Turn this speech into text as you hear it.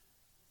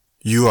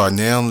You are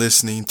now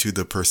listening to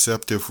the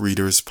Perceptive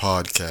Readers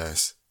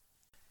Podcast.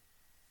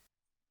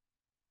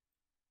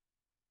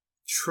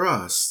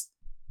 Trust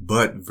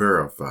but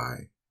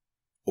verify,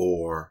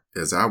 or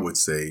as I would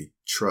say,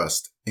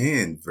 trust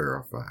and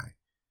verify.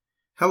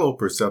 Hello,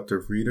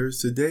 Perceptive Readers.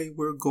 Today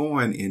we're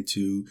going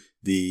into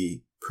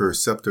the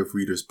Perceptive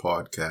Readers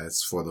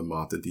Podcast for the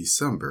month of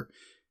December.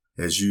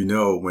 As you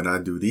know, when I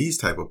do these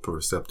type of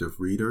Perceptive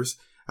Readers,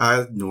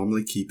 I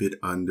normally keep it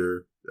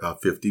under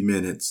 50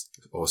 minutes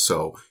or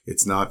so.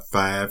 It's not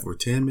 5 or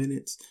 10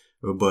 minutes,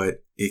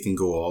 but it can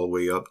go all the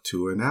way up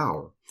to an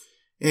hour.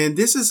 And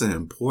this is an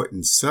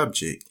important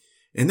subject.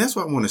 And that's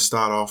why I want to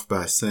start off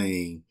by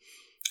saying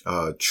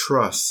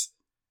trust,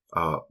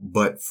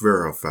 but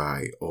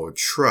verify, or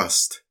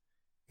trust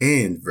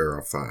and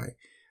verify.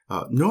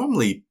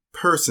 Normally,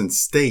 persons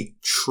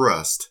state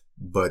trust,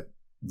 but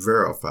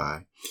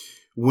verify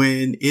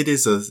when it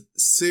is a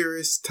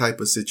serious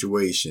type of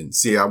situation.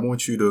 See, I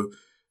want you to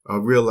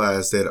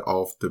realize that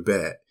off the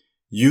bat.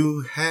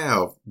 You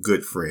have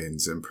good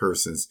friends and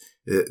persons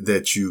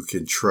that you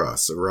can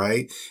trust,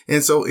 right?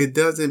 And so it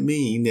doesn't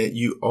mean that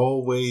you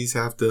always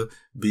have to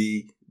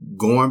be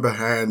going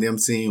behind them,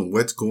 seeing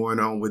what's going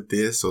on with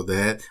this or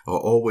that, or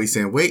always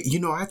saying, wait,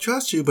 I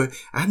trust you, but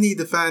I need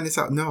to find this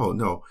out.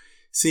 No.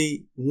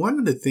 See, one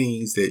of the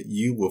things that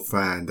you will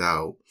find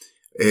out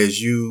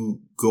as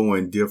you go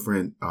in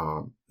different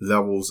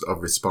levels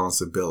of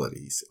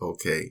responsibilities,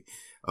 okay?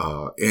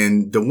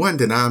 And the one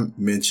that I'm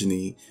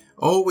mentioning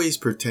always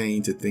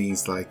pertain to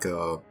things like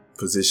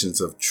positions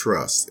of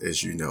trust,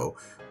 as you know,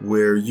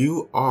 where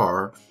you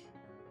are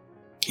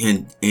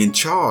in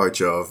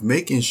charge of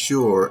making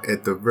sure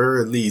at the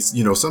very least,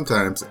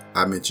 sometimes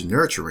I mention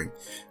nurturing,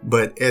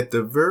 but at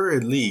the very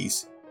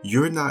least,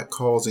 you're not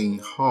causing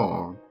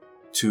harm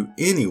to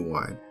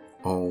anyone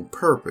on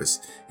purpose.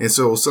 And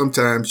so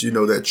sometimes,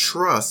 that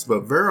trust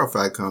but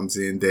verify comes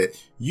in that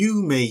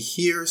you may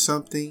hear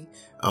something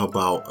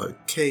about a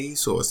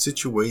case or a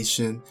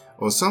situation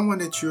or someone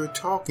that you're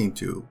talking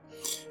to.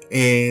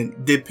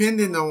 And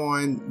depending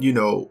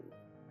on,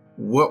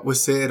 what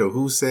was said or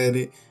who said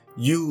it,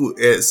 you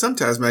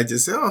sometimes might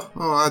just say, oh,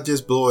 I'll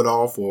just blow it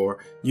off or,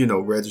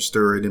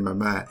 register it in my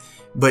mind.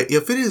 But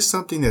if it is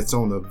something that's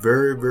on a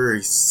very,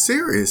 very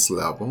serious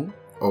level,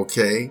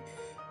 okay,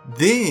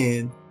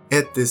 then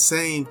at the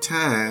same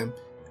time,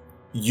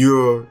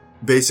 you're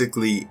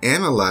basically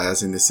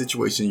analyzing the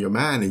situation in your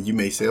mind, and you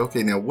may say,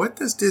 okay, now what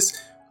does this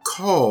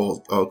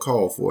call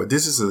for?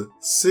 This is a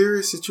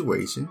serious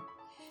situation.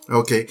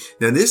 Okay,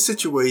 now this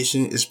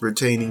situation is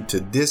pertaining to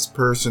this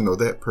person or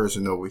that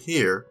person over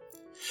here.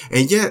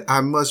 And yet I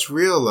must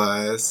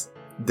realize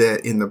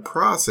that in the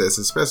process,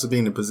 especially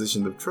being in a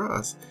position of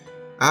trust,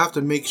 I have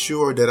to make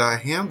sure that I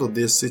handle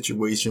this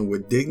situation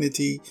with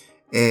dignity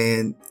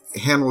and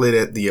handle it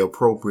at the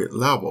appropriate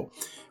level.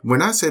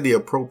 When I say the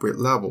appropriate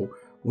level,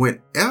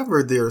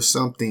 whenever there's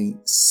something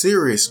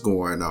serious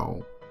going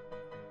on,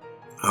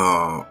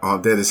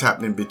 that is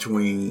happening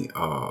between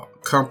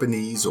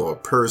companies or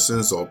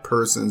persons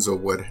or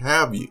what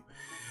have you,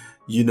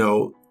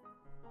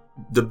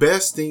 the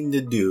best thing to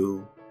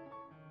do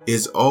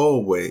is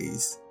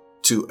always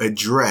to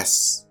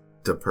address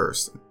the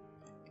person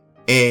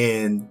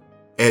and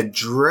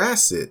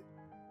address it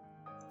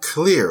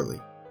clearly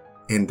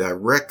and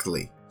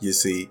directly. You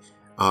see,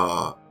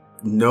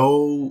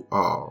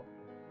 no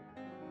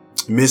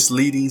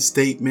misleading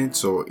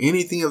statements or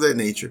anything of that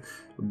nature,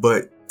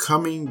 but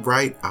coming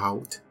right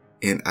out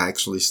and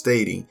actually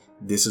stating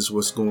this is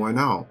what's going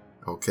on.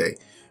 Okay.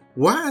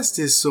 Why is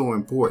this so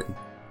important?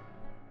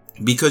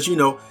 Because,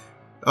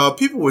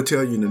 people will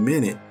tell you in a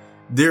minute,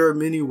 there are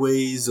many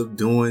ways of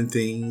doing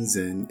things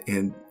and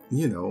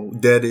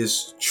that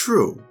is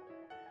true.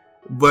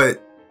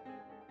 But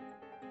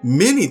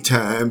many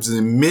times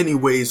and many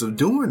ways of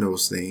doing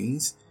those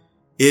things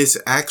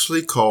is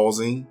actually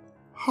causing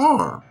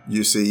harm.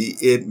 You see,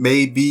 it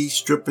may be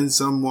stripping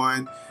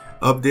someone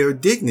of their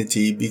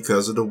dignity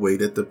because of the way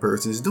that the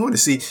person is doing it.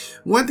 See,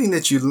 one thing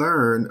that you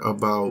learn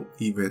about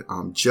even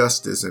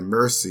justice and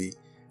mercy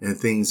and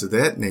things of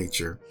that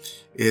nature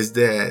is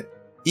that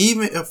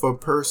even if a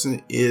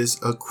person is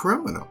a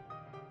criminal,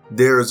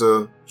 there's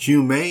a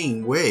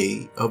humane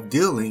way of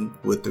dealing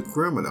with the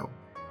criminal.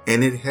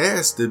 And it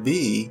has to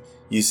be,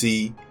 you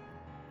see,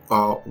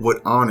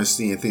 with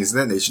honesty and things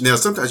of that nature. Now,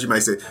 sometimes you might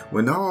say,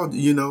 well,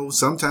 no,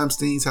 sometimes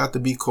things have to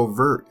be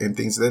covert and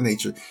things of that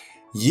nature.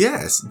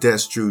 Yes,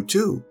 that's true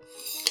too.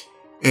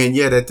 And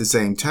yet at the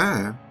same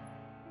time,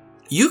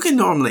 you can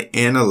normally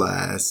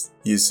analyze,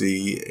 you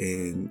see,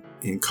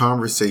 in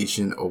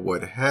conversation or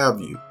what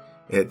have you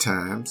at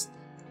times,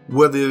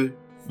 whether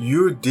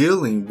you're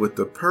dealing with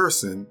a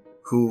person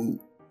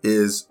who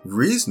is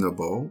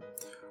reasonable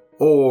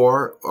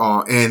or,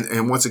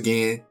 and once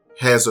again,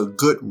 has a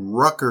good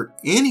record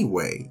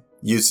anyway,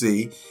 you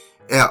see,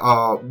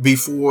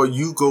 before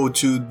you go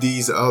to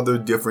these other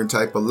different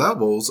type of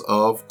levels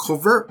of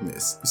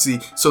covertness. See,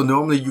 so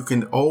normally you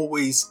can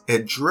always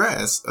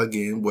address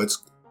again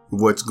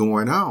what's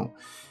going on.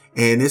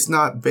 And it's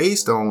not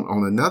based on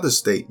another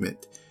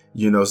statement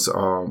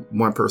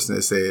One person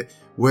that said,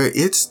 where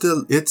it's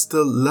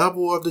the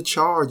level of the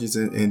charges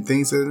and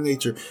things of that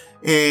nature.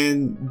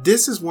 And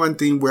this is one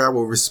thing where I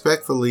will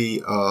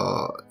respectfully,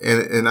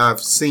 and I've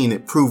seen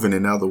it proven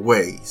in other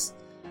ways.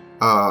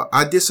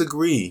 I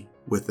disagree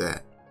with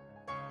that,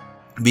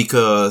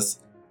 because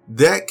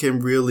that can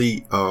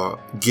really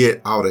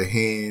get out of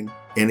hand,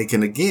 and it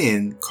can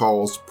again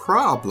cause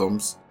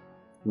problems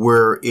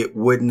where it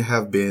wouldn't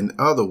have been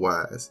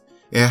otherwise.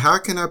 And how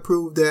can I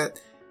prove that?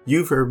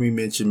 You've heard me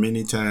mention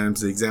many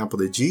times the example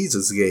that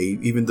Jesus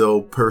gave. Even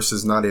though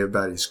persons, not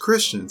everybody's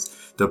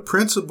Christians, the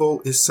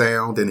principle is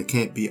sound and it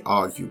can't be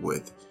argued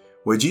with.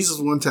 Where Jesus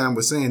one time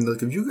was saying,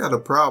 look, if you got a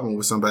problem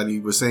with somebody, he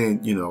was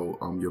saying,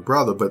 your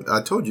brother, but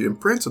I told you in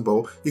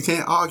principle, you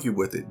can't argue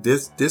with it.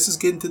 This is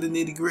getting to the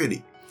nitty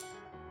gritty.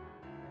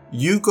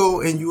 You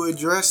go and you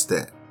address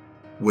that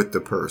with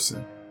the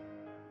person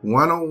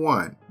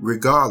one-on-one,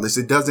 regardless.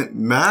 It doesn't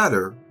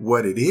matter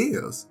what it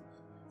is.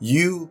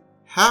 You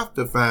have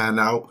to find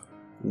out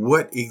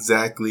what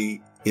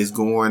exactly is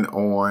going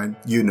on,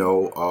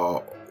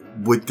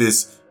 with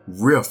this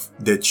rift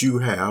that you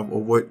have,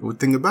 or what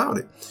thing about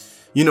it.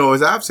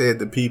 As I've said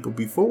to people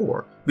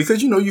before,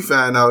 because, you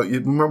find out,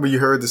 remember you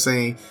heard the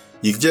saying,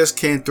 you just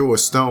can't throw a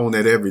stone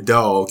at every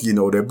dog,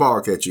 that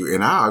bark at you.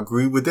 And I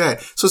agree with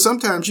that. So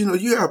sometimes,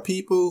 you have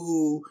people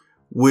who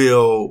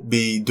will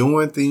be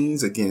doing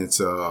things against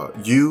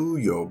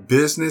your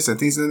business and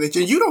things of that nature.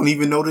 You don't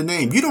even know the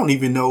name. You don't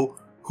even know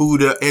who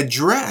to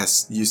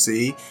address, you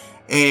see.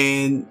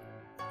 And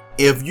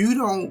if you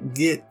don't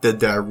get the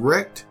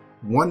direct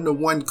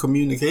one-to-one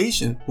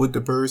communication with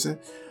the person,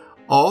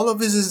 all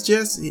of it is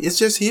just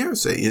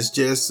hearsay. It's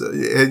just,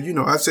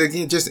 I say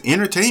again, just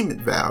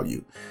entertainment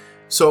value.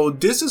 So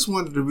this is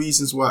one of the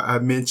reasons why I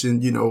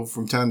mentioned,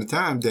 from time to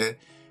time that,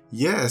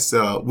 yes,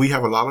 we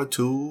have a lot of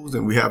tools,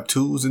 and we have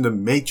tools in the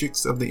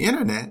matrix of the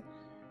internet,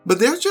 but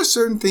there's just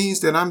certain things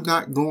that I'm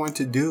not going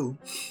to do.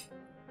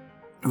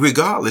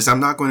 Regardless, I'm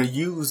not going to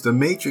use the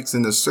matrix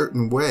in a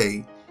certain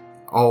way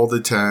all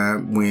the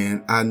time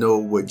when I know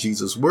what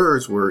Jesus'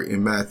 words were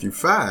in Matthew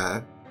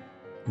 5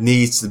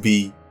 needs to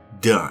be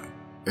done.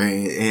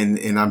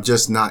 And I'm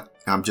just not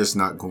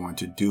going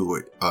to do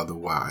it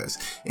otherwise.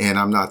 And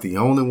I'm not the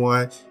only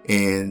one.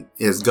 And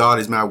as God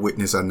is my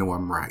witness, I know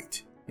I'm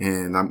right.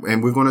 And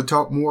we're going to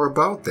talk more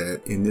about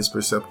that in this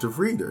Perceptive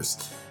Readers.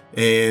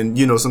 And,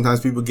 sometimes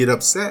people get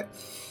upset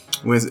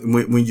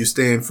when you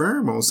stand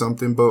firm on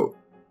something, but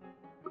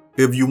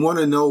if you want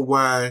to know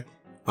why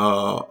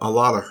a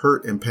lot of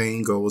hurt and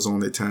pain goes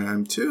on at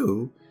time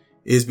too,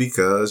 is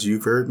because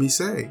you've heard me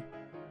say,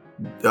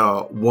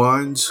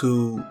 ones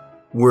who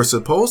were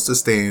supposed to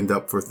stand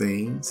up for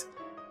things,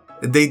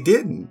 they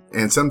didn't.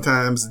 And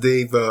sometimes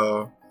they've,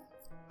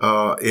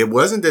 it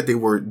wasn't that they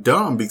were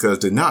dumb, because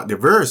they're not. They're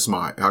very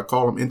smart. I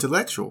call them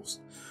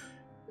intellectuals.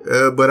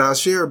 But I'll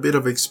share a bit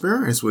of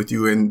experience with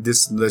you, and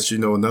this lets you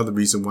know another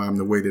reason why I'm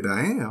the way that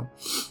I am.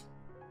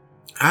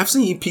 I've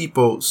seen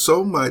people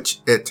so much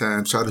at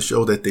times try to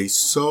show that they're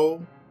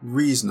so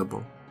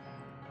reasonable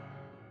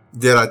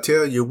that I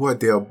tell you what,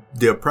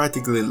 they'll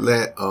practically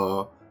let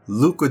a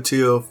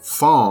lucrative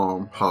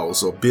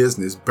farmhouse or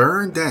business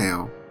burn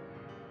down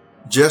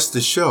just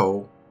to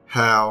show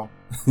how,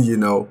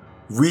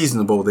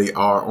 reasonable they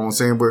are on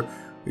saying,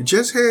 we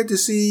just had to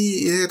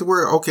see, it had to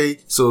work. Okay,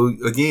 so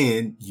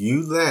again,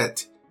 you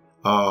let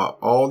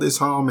all this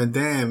harm and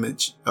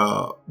damage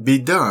be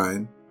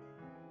done,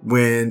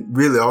 when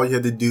really all you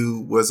had to do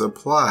was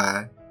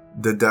apply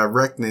the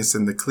directness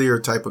and the clear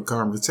type of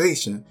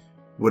conversation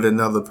with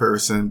another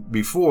person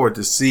before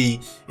to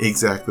see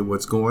exactly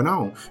what's going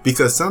on.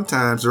 Because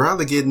sometimes,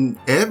 rather getting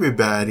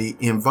everybody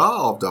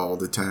involved all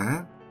the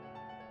time,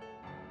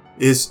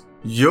 it's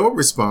your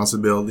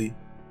responsibility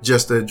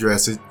just to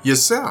address it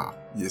yourself,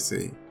 you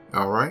see.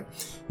 All right.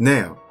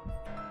 Now,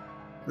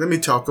 let me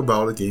talk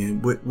about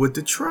again with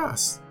the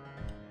trust.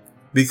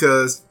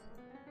 Because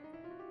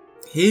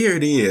here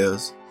it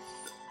is.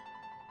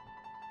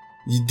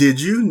 Did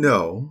you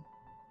know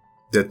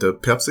that the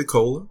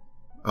Pepsi-Cola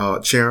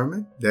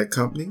chairman, that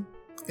company,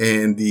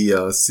 and the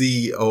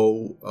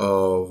CEO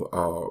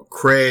of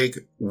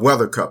Craig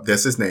Weathercup,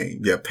 that's his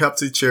name. Yeah,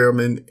 Pepsi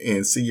chairman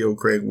and CEO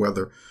Craig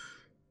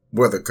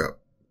Weathercup.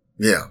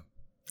 Yeah,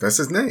 that's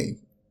his name.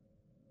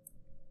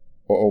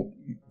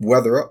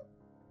 Weather Up.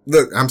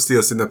 Look, I'm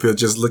still sitting up here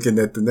just looking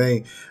at the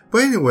name.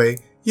 But anyway,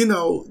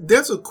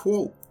 there's a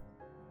quote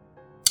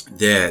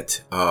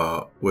that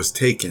was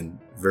taken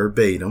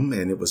verbatim,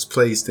 and it was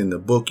placed in the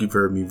book. You've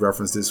heard me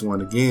reference this one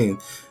again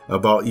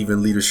about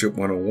even Leadership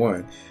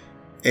 101.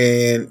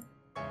 And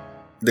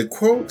the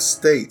quote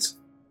states,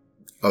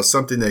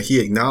 something that he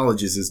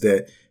acknowledges, is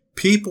that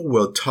people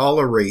will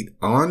tolerate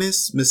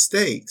honest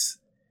mistakes,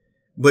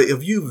 but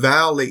if you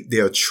violate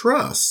their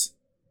trust,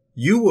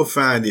 you will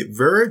find it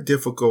very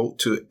difficult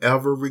to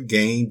ever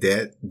regain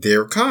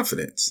their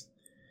confidence.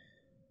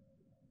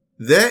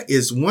 That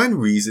is one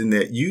reason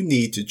that you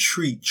need to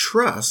treat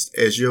trust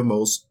as your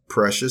most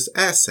precious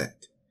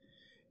asset.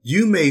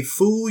 You may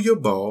fool your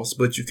boss,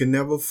 but you can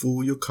never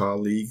fool your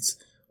colleagues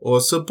or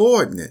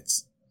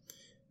subordinates.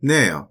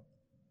 Now,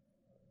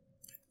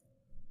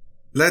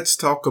 let's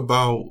talk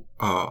about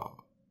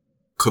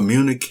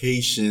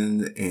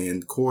communication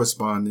and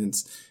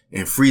correspondence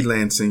and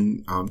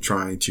freelancing. I'm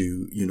trying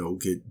to,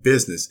 get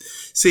business.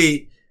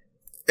 See,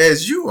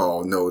 as you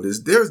all notice,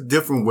 there's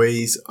different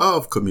ways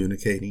of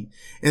communicating.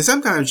 And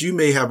sometimes you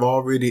may have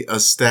already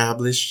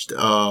established,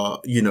 a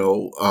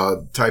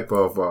type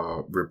of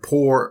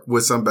rapport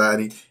with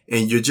somebody,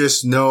 and you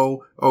just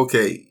know,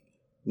 okay,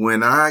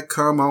 when I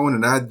come on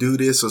and I do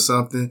this or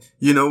something,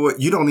 you know what?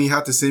 You don't even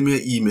have to send me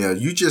an email.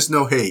 You just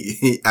know,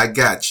 hey, I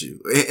got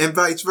you, and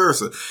vice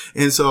versa.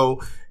 And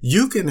so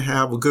you can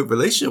have a good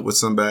relationship with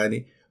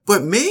somebody,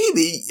 but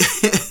maybe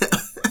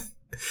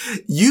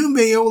you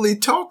may only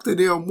talk to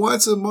them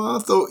once a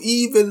month or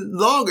even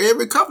longer,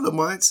 every couple of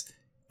months,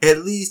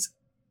 at least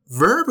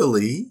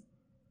verbally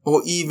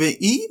or even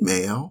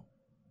email.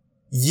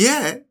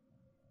 Yet,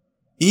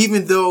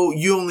 even though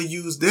you only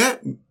use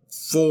that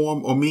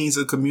form or means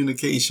of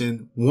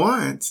communication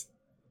once,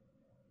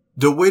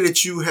 the way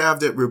that you have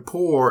that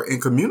rapport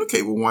and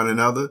communicate with one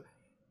another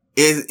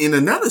is, in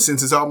another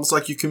sense, it's almost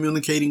like you're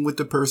communicating with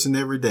the person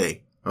every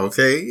day.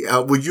 Okay.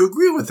 Would you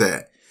agree with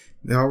that?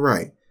 All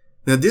right.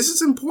 Now, this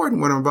is important,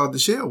 what I'm about to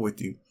share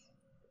with you.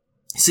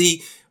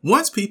 See,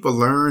 once people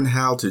learn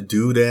how to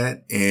do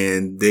that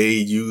and they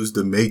use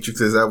the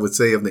matrix, as I would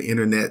say, of the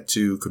internet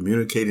to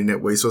communicate in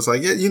that way. So it's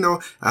like, yeah,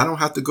 I don't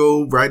have to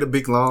go write a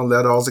big long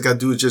letter. All I got to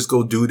do is just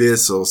go do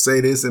this or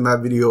say this in my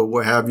video or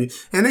what have you.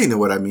 And they know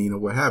what I mean or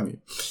what have you.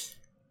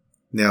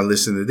 Now,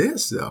 listen to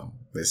this, though.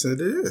 Listen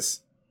to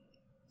this.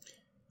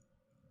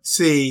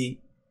 See,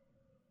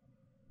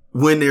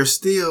 when there's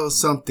still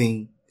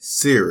something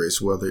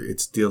serious, whether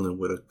it's dealing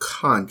with a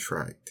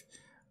contract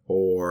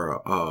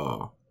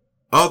or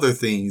other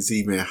things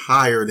even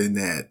higher than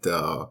that,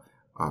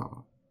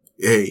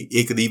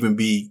 it could even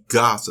be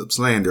gossip,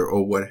 slander,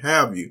 or what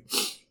have you.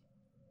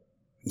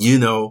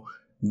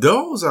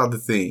 Those are the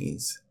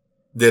things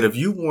that if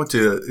you want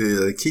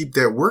to keep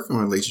that working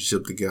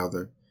relationship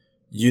together,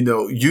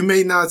 you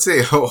may not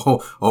say,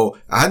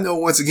 I know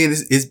once again,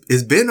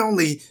 it's been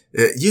only,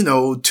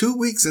 2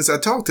 weeks since I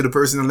talked to the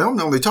person, and I don't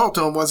only talk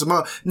to them once a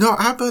month. No,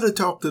 I better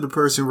talk to the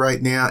person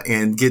right now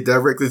and get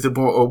directly to the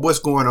point, or what's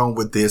going on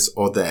with this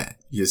or that.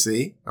 You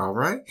see? All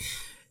right.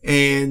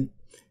 And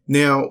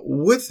now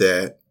with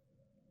that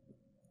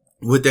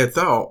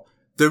thought,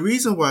 the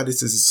reason why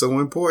this is so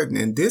important,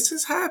 and this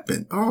has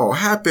happened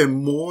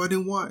more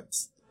than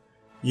once,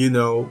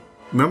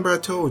 remember I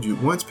told you,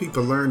 once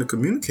people learn to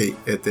communicate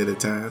at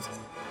times,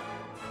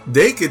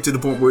 they get to the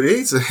point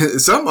where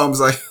some of them's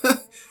like,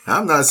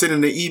 I'm not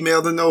sending an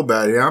email to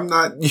nobody. I'm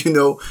not,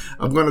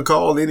 I'm going to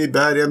call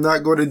anybody. I'm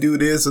not going to do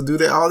this or do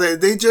that. All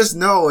that. They just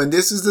know. And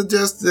this is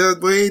just the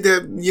way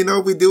that,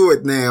 we do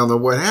it now or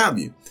what have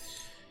you.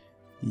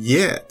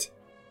 Yet,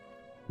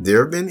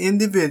 there have been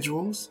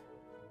individuals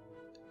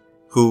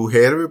who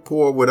had a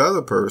rapport with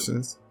other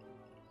persons.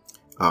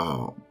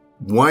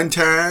 One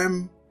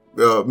time,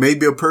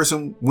 maybe a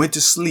person went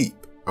to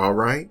sleep. All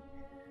right.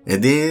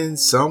 And then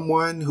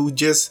someone who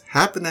just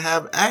happened to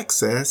have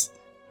access,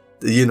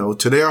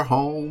 to their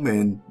home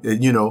and,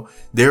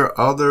 their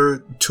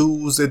other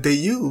tools that they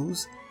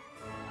use,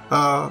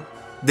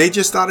 they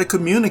just started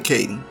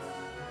communicating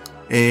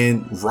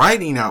and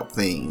writing out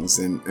things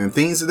and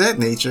things of that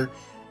nature,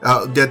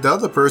 that the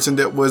other person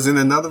that was in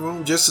another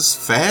room just as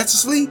fast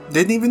asleep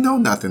didn't even know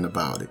nothing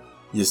about it.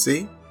 You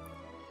see?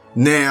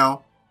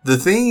 Now, the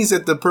things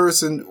that the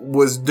person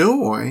was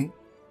doing,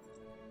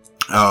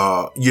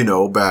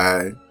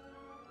 by,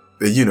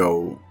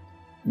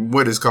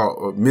 what is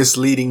called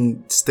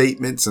misleading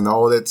statements and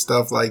all that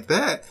stuff like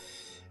that,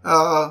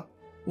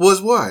 was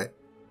what?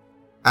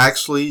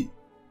 Actually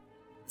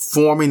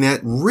forming that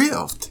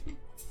rift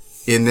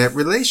in that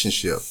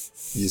relationship,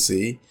 you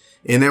see,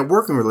 in that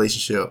working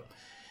relationship.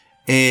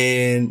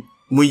 And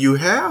when you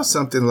have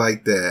something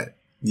like that,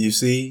 you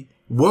see,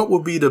 what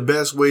would be the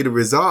best way to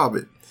resolve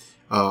it?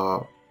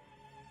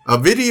 A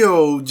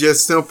video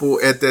just simple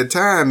at that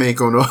time ain't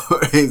gonna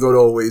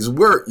always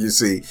work, you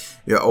see,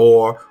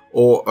 or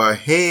a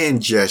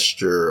hand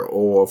gesture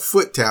or a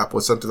foot tap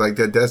or something like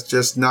that. That's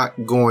just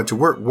not going to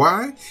work.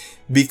 Why?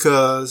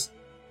 Because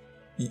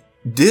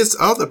this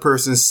other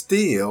person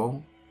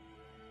still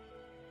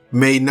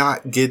may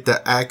not get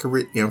the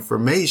accurate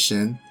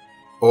information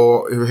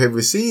or have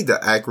received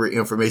the accurate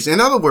information.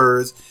 In other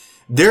words,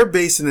 they're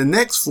basing the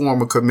next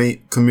form of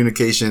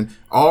communication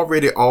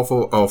already off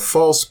of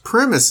false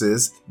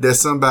premises that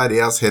somebody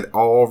else had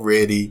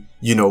already,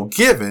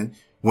 given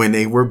when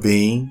they were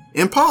being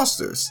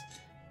imposters.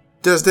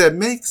 Does that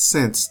make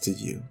sense to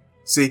you?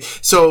 See,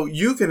 so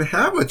you can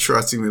have a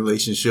trusting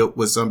relationship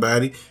with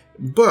somebody,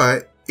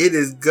 but it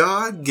is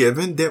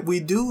God-given that we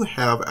do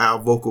have our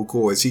vocal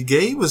cords. He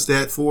gave us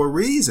that for a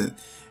reason.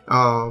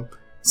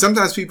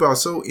 Sometimes people are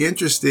so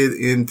interested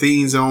in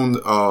things on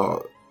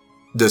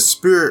the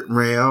spirit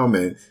realm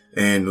and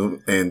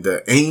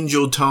the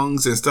angel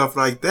tongues and stuff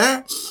like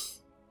that.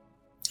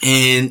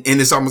 And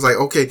it's almost like,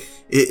 okay,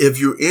 if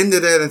you're into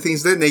that and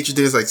things of that nature,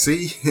 then it's like,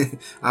 see,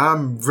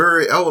 I'm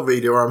very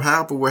elevated or I'm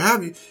happy, what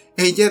have you.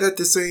 And yet at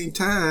the same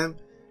time,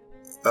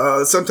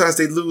 sometimes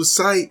they lose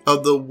sight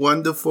of the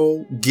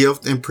wonderful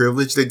gift and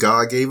privilege that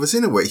God gave us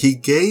anyway. He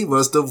gave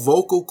us the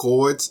vocal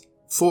cords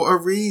for a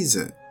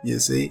reason, you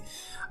see.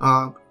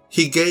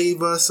 He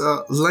gave us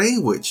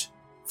language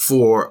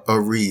for a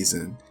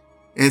reason.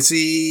 And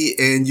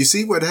you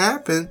see what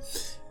happened,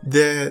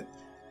 that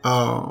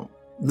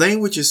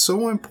language is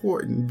so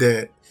important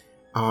that,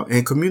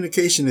 and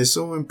communication is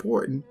so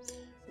important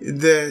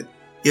that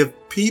if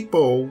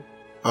people,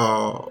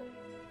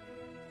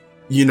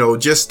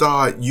 just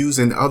start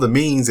using other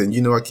means, and,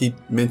 I keep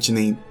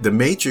mentioning the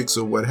Matrix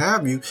or what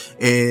have you,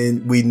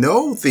 and we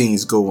know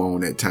things go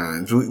on at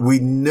times. We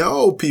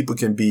know people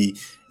can be,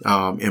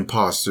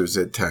 imposters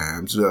at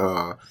times,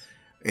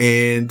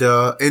 and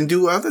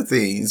do other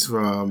things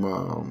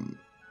from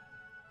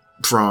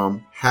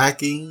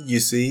hacking, you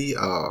see,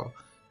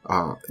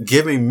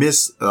 giving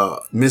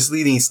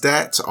misleading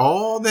stats,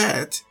 all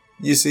that,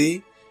 you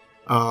see,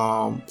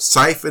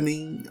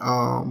 siphoning,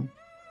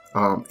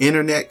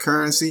 internet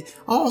currency,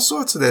 all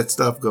sorts of that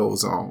stuff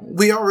goes on.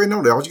 We already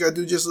know that. All you gotta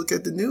do is just look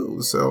at the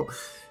news. So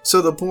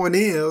the point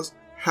is,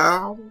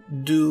 how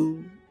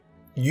do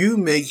you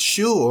make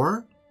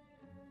sure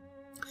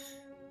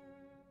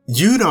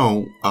you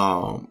don't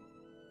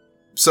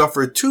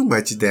suffer too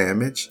much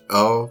damage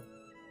of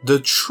the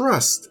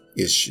trust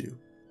issue?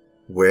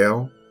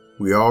 Well,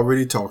 we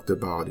already talked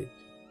about it.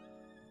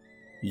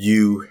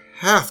 You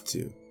have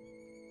to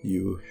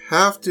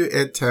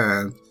at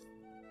times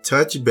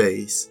touch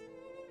base.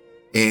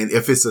 And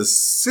if it's a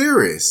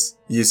serious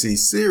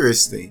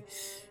thing,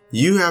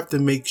 you have to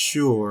make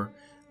sure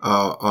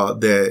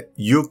that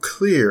you're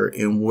clear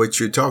in what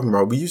you're talking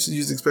about. We used to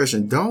use the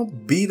expression,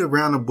 don't beat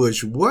around the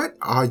bush. What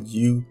are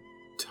you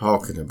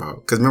talking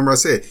about? Because remember I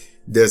said,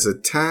 there's a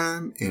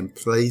time and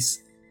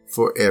place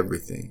for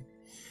everything.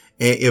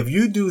 And if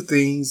you do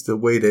things the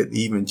way that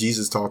even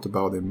Jesus talked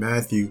about in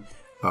Matthew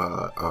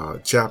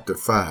chapter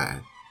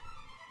 5,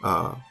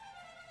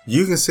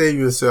 you can save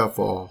yourself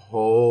a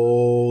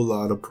whole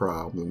lot of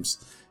problems,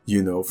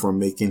 from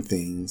making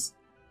things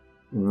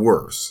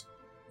worse,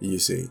 you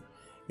see.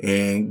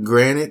 And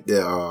granted,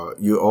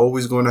 you're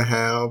always going to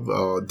have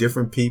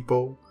different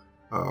people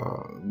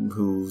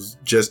who's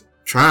just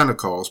trying to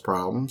cause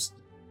problems,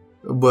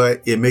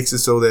 but it makes it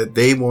so that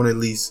they won't at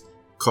least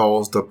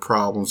cause the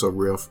problems or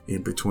rift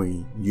in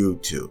between you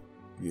two,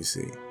 you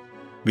see.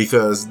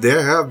 Because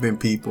there have been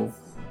people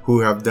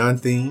who have done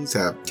things,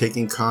 have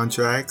taken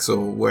contracts or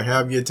what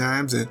have you at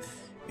times.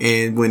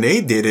 And when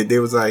they did it, they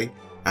was like,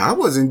 I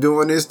wasn't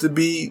doing this to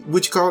be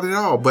what you call it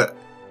all. But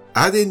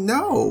I didn't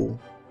know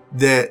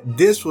that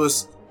this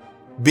was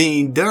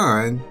being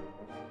done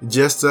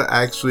just to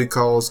actually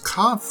cause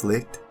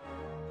conflict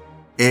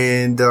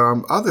and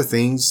other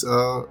things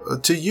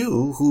to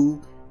you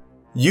who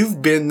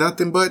you've been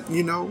nothing but,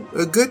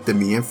 good to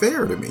me and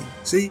fair to me.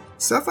 See,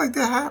 stuff like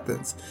that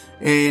happens.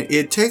 And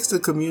it takes the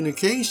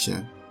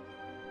communication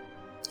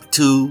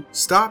to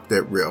stop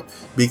that rift,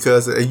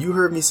 because you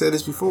heard me say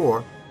this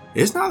before,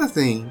 it's not a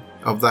thing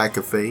of lack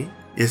of faith.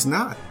 It's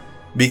not,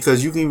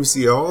 because you can even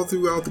see all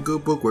throughout the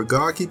good book where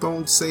God keep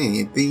on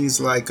saying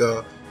things like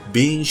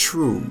being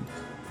shrewd,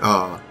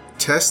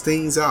 test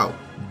things out,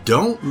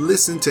 don't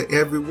listen to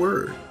every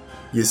word.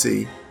 You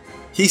see,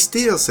 he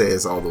still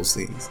says all those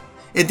things,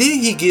 and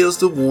then he gives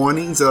the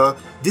warnings.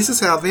 This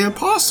is how the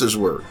imposters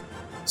work.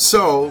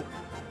 So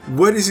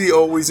what is he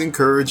always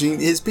encouraging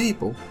his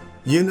people?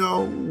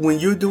 When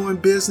you're doing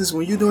business,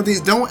 when you're doing things,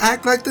 don't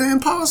act like the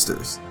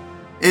imposters.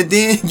 And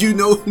then,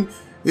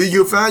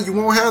 you'll find you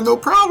won't have no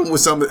problem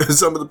with some of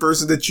the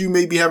persons that you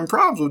may be having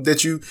problems with,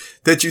 that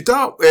you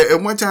thought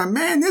at one time,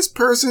 man, this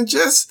person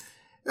just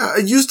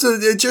used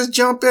to just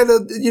jump at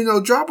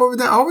drop over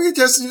there. All we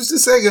just used to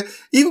say,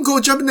 even go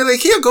jump in the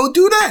lake here, go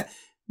do that.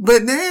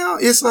 But now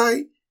it's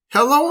like,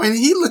 hello, and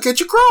he look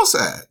at you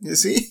cross-eyed, you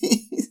see?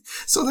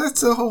 So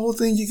that's the whole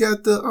thing you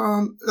got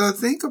to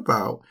think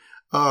about.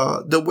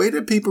 The way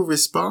that people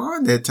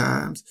respond at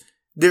times,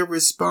 they're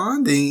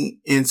responding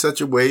in such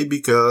a way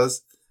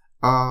because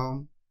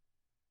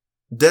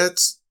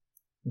that's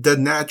the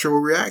natural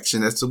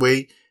reaction. That's the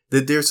way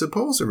that they're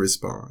supposed to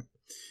respond.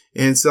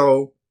 And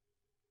so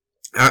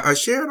I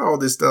shared all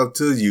this stuff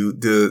to you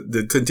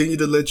to continue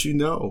to let you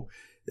know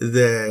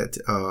that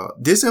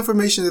this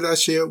information that I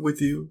shared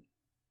with you,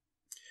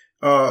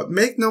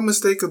 make no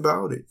mistake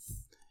about it,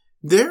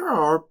 there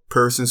are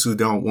persons who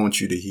don't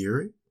want you to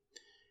hear it.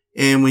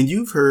 And when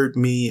you've heard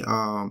me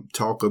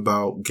talk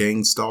about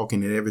gang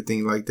stalking and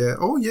everything like that,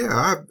 oh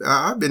yeah,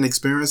 I've been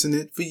experiencing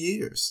it for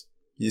years,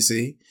 you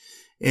see.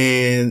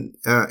 And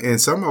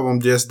some of them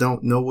just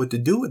don't know what to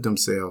do with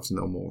themselves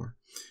no more.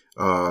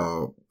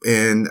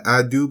 And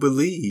I do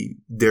believe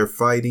they're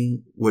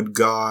fighting with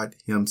God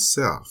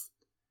himself,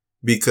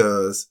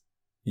 because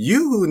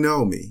you who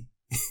know me,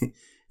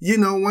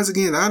 once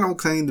again, I don't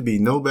claim to be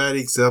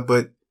nobody except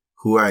but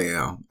who I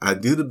am. I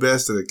do the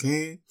best that I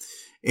can.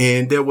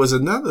 And there was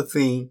another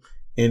thing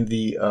in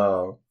the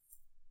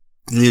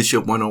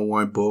Leadership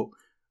 101 book,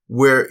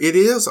 where it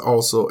is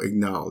also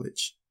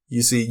acknowledged.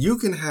 You see, you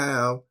can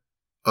have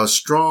a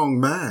strong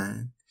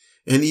mind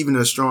and even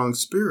a strong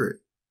spirit.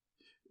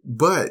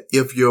 But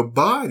if your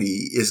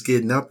body is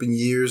getting up in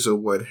years or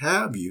what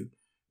have you,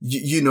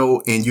 you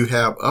know, and you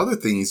have other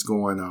things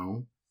going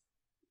on,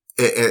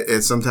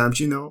 and sometimes,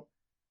 you know,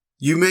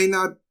 you may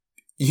not,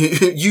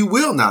 you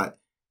will not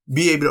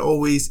be able to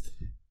always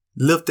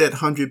lift that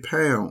 100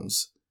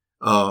 pounds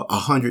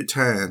 100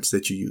 times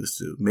that you used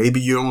to.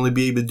 Maybe you'll only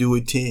be able to do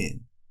it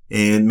 10,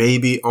 and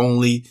maybe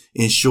only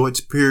in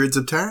short periods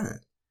of time.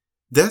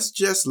 That's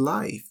just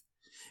life.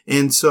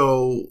 And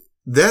so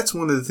that's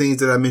one of the things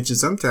that I mentioned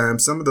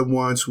sometimes. Some of the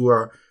ones who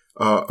are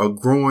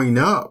growing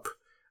up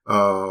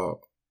are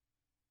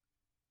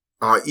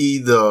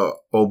either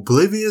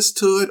oblivious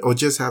to it or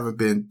just haven't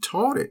been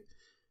taught it.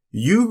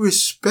 You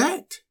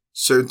respect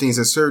certain things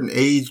in certain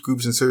age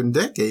groups and certain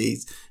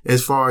decades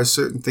as far as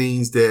certain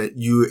things that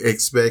you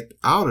expect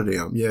out of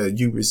them. Yeah,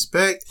 you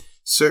respect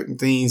certain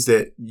things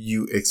that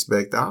you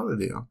expect out of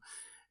them.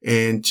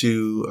 And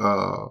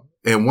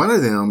and one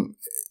of them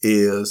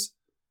is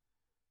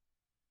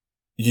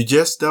you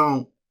just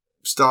don't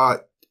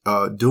start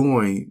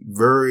doing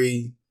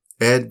very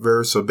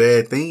adverse or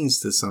bad things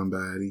to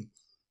somebody,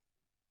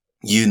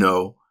 you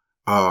know,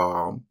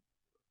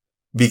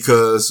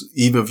 because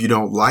even if you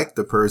don't like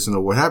the person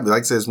or what have you,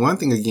 like I said, it's one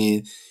thing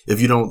again,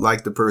 if you don't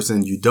like the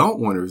person, you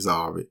don't want to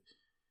resolve it,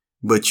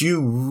 but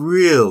you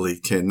really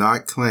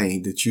cannot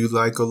claim that you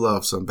like or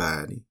love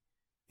somebody,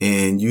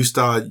 and you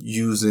start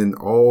using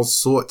all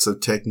sorts of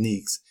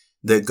techniques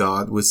that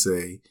God would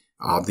say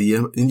are the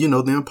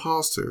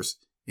imposters.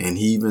 And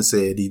he even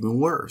said even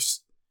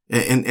worse.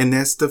 And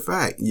that's the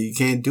fact. You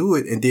can't do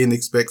it and then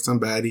expect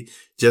somebody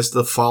just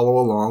to follow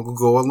along or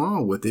go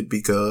along with it,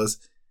 because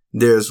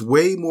there's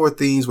way more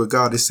things where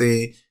God is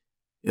saying,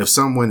 if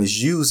someone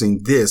is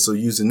using this or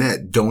using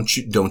that, don't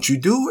you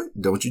do it?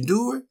 Don't you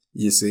do it?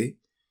 You see?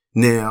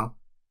 Now,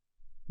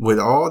 with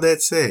all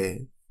that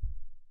said,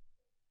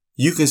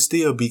 you can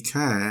still be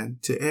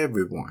kind to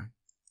everyone.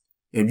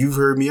 And you've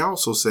heard me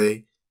also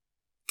say,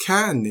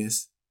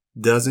 kindness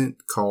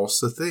doesn't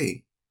cost a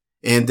thing.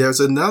 And there's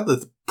another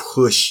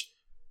push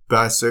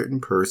by certain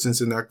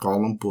persons, and I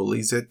call them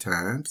bullies at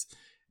times,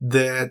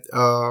 that,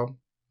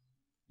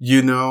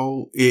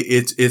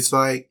 it's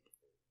like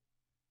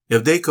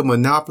if they could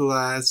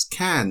monopolize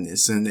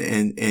kindness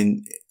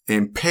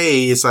and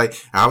pay, it's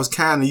like, I was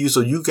kind to you, so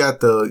you got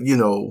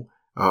to,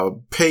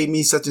 pay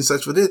me such and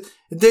such for this.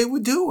 They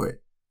would do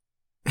it.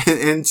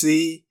 And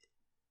see,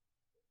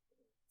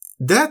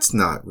 that's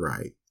not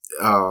right.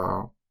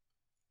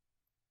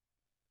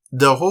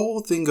 The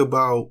whole thing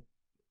about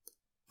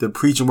the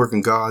preaching work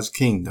in God's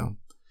kingdom,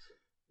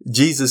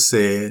 Jesus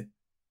said,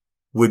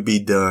 would be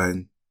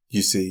done,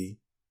 you see,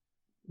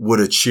 with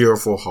a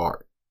cheerful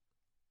heart.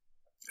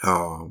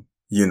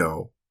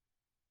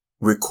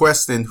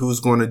 Requesting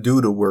who's going to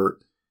do the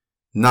work,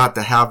 not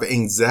to have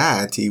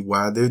anxiety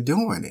while they're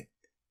doing it,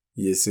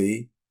 you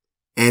see.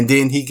 And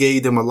then he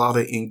gave them a lot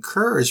of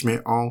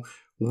encouragement on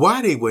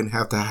why they wouldn't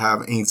have to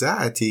have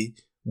anxiety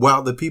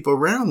while the people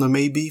around them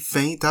may be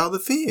faint out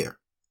of fear.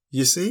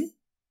 You see?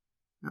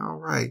 All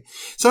right.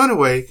 So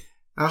anyway,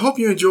 I hope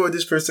you enjoyed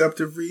this,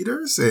 Perceptive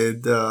readers,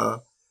 and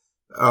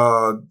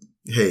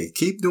hey,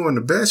 keep doing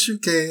the best you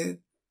can,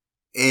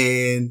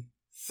 and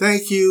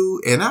thank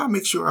you. And I'll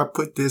make sure I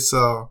put this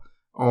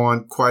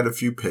on quite a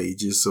few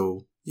pages,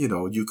 so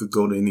you could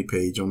go to any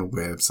page on the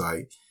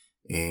website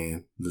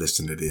and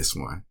listen to this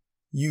one.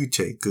 You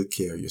take good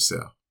care of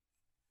yourself.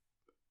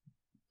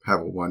 Have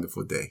a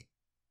wonderful day.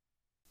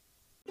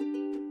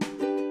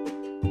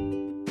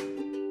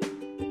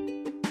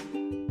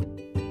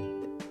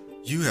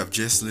 You have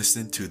just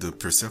listened to the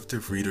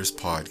Perceptive Readers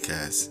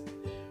podcast.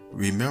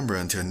 Remember,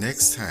 until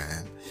next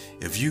time,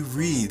 if you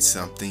read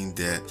something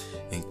that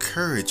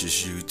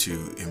encourages you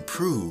to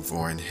improve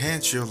or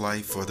enhance your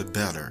life for the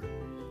better,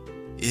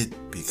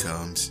 it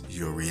becomes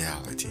your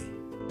reality.